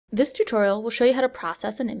This tutorial will show you how to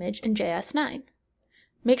process an image in JS9.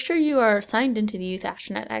 Make sure you are signed into the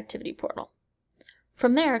YouthAstroNet activity portal.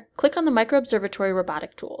 From there, click on the MicroObservatory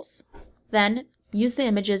robotic tools. Then, use the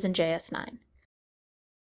images in JS9.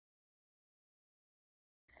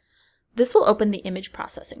 This will open the image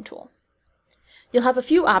processing tool. You'll have a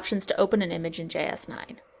few options to open an image in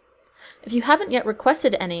JS9. If you haven't yet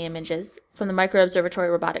requested any images from the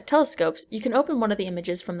MicroObservatory robotic telescopes, you can open one of the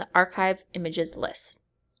images from the Archive Images list.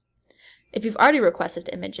 If you've already requested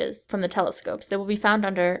images from the telescopes, they will be found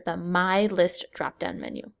under the My List drop-down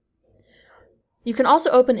menu. You can also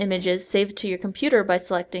open images saved to your computer by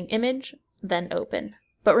selecting Image, then Open.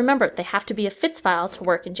 But remember, they have to be a FITS file to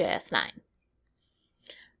work in JS9.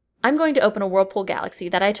 I'm going to open a whirlpool galaxy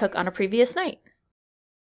that I took on a previous night.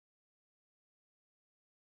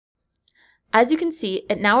 As you can see,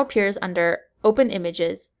 it now appears under Open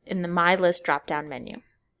Images in the My List drop-down menu.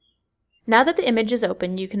 Now that the image is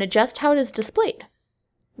open, you can adjust how it is displayed.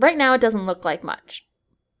 Right now it doesn't look like much,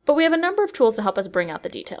 but we have a number of tools to help us bring out the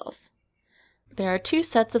details. There are two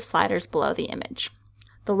sets of sliders below the image.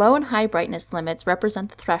 The low and high brightness limits represent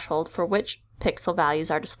the threshold for which pixel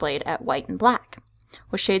values are displayed at white and black,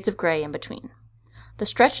 with shades of gray in between. The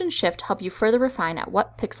stretch and shift help you further refine at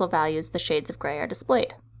what pixel values the shades of gray are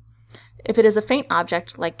displayed. If it is a faint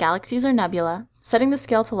object like galaxies or nebula, setting the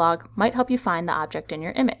scale to log might help you find the object in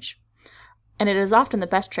your image, and it is often the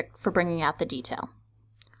best trick for bringing out the detail.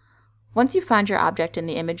 Once you find your object in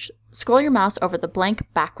the image, scroll your mouse over the blank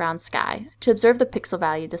background sky to observe the pixel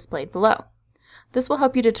value displayed below. This will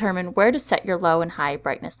help you determine where to set your low and high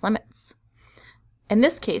brightness limits. In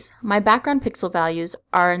this case, my background pixel values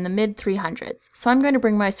are in the mid-300s, so I'm going to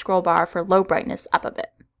bring my scroll bar for low brightness up a bit.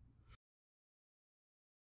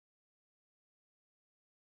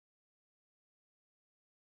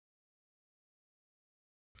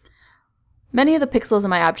 Many of the pixels in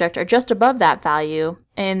my object are just above that value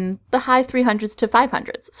in the high 300s to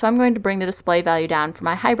 500s, so I'm going to bring the display value down for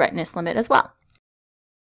my high brightness limit as well.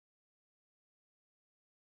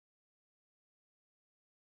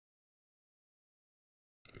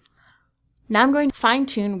 Now I'm going to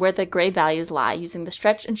fine-tune where the gray values lie using the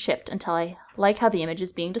stretch and shift until I like how the image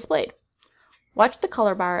is being displayed. Watch the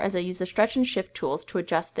color bar as I use the stretch and shift tools to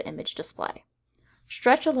adjust the image display.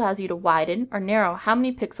 Stretch allows you to widen or narrow how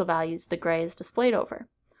many pixel values the gray is displayed over,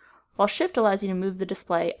 while shift allows you to move the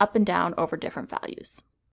display up and down over different values.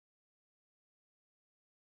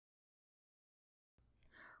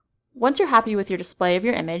 Once you're happy with your display of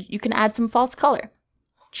your image, you can add some false color.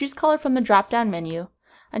 Choose color from the drop-down menu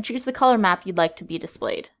and choose the color map you'd like to be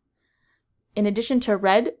displayed. In addition to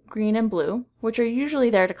red, green, and blue, which are usually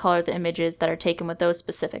there to color the images that are taken with those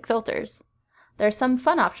specific filters, there are some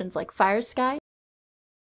fun options like Fire Sky,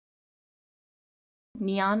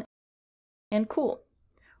 Neon, and Cool,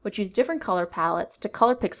 which use different color palettes to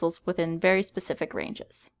color pixels within very specific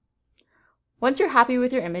ranges. Once you're happy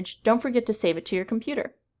with your image, don't forget to save it to your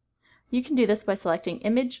computer. You can do this by selecting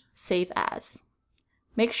Image, Save As.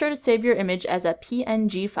 Make sure to save your image as a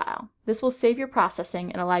PNG file. This will save your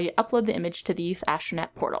processing and allow you to upload the image to the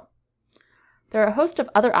YouthAstroNet portal. There are a host of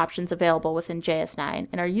other options available within JS9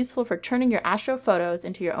 and are useful for turning your astro photos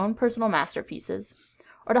into your own personal masterpieces,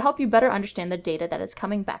 or to help you better understand the data that is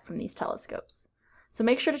coming back from these telescopes. So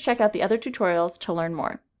make sure to check out the other tutorials to learn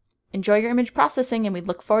more. Enjoy your image processing, and we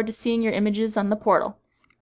look forward to seeing your images on the portal.